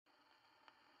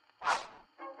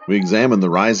We examine the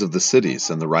rise of the cities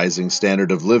and the rising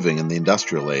standard of living in the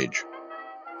industrial age.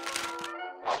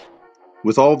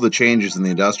 With all of the changes in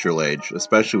the industrial age,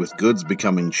 especially with goods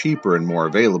becoming cheaper and more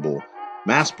available,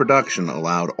 mass production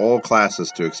allowed all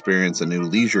classes to experience a new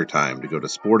leisure time to go to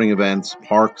sporting events,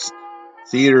 parks,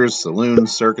 theaters,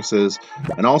 saloons, circuses,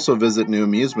 and also visit new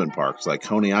amusement parks like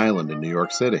Coney Island in New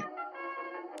York City.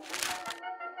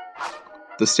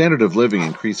 The standard of living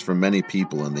increased for many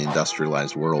people in the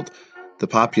industrialized world. The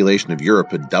population of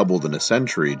Europe had doubled in a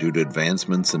century due to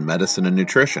advancements in medicine and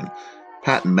nutrition.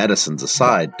 Patent medicines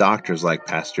aside, doctors like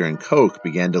Pasteur and Koch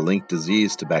began to link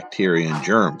disease to bacteria and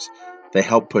germs. They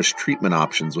helped push treatment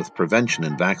options with prevention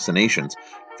and vaccinations,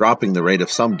 dropping the rate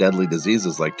of some deadly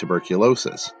diseases like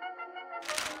tuberculosis.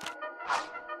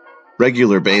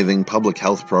 Regular bathing, public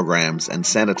health programs, and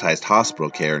sanitized hospital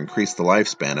care increased the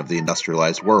lifespan of the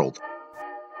industrialized world.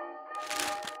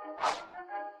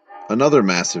 Another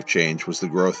massive change was the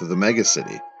growth of the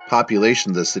megacity.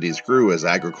 Populations of cities grew as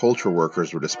agricultural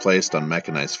workers were displaced on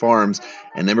mechanized farms,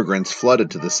 and immigrants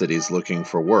flooded to the cities looking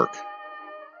for work.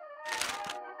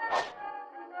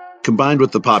 Combined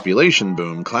with the population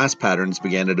boom, class patterns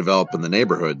began to develop in the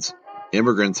neighborhoods.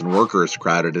 Immigrants and workers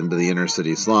crowded into the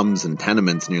inner-city slums and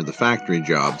tenements near the factory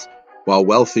jobs, while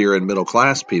wealthier and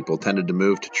middle-class people tended to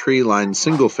move to tree-lined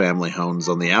single-family homes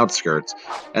on the outskirts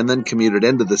and then commuted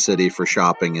into the city for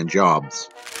shopping and jobs.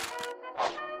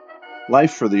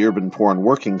 Life for the urban poor and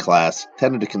working class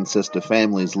tended to consist of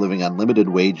families living on limited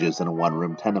wages in a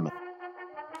one-room tenement.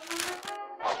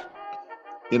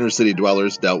 Inner-city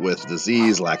dwellers dealt with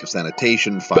disease, lack of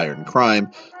sanitation, fire, and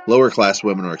crime. Lower-class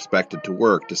women were expected to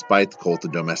work despite the cult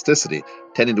of domesticity,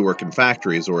 tending to work in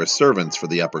factories or as servants for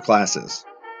the upper classes.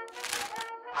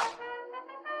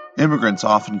 Immigrants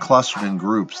often clustered in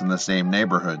groups in the same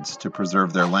neighborhoods to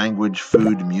preserve their language,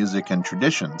 food, music, and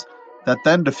traditions that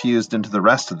then diffused into the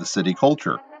rest of the city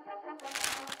culture.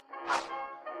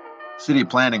 City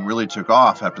planning really took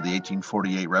off after the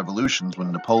 1848 revolutions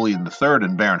when Napoleon III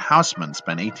and Baron Haussmann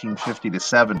spent 1850 to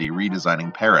 70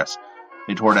 redesigning Paris.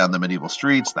 They tore down the medieval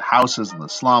streets, the houses, and the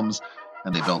slums,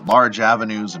 and they built large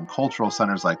avenues and cultural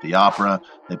centers like the Opera.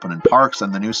 They put in parks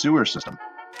and the new sewer system.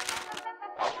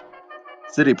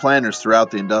 City planners throughout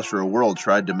the industrial world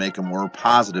tried to make a more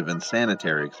positive and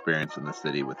sanitary experience in the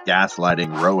city with gas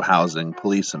lighting, row housing,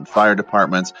 police and fire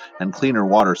departments, and cleaner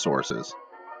water sources.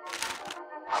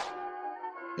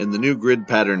 In the new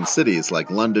grid-patterned cities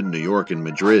like London, New York, and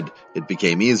Madrid, it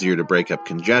became easier to break up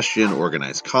congestion,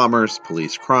 organize commerce,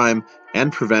 police crime,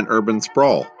 and prevent urban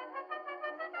sprawl.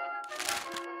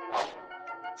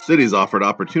 Cities offered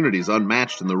opportunities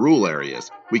unmatched in the rural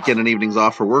areas. Weekend and evenings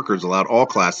off for workers allowed all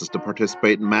classes to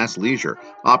participate in mass leisure.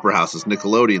 Opera houses,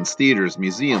 Nickelodeons, theaters,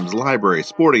 museums, libraries,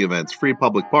 sporting events, free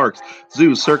public parks,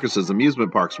 zoos, circuses,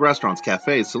 amusement parks, restaurants,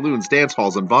 cafes, saloons, dance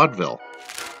halls, and vaudeville.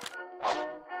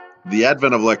 The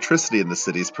advent of electricity in the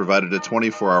cities provided a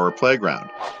 24-hour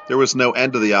playground. There was no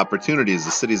end to the opportunities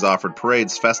as cities offered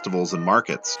parades, festivals, and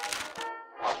markets.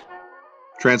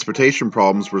 Transportation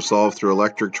problems were solved through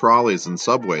electric trolleys and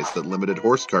subways that limited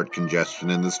horse cart congestion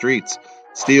in the streets.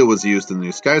 Steel was used in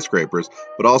new skyscrapers,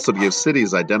 but also to give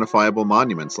cities identifiable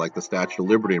monuments like the Statue of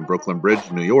Liberty and Brooklyn Bridge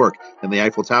in New York and the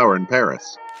Eiffel Tower in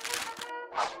Paris.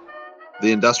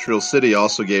 The industrial city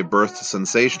also gave birth to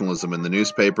sensationalism in the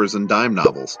newspapers and dime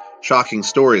novels. Shocking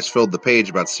stories filled the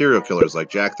page about serial killers like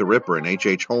Jack the Ripper and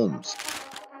H.H. Holmes.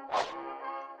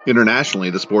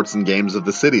 Internationally, the sports and games of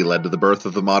the city led to the birth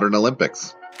of the modern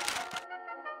Olympics.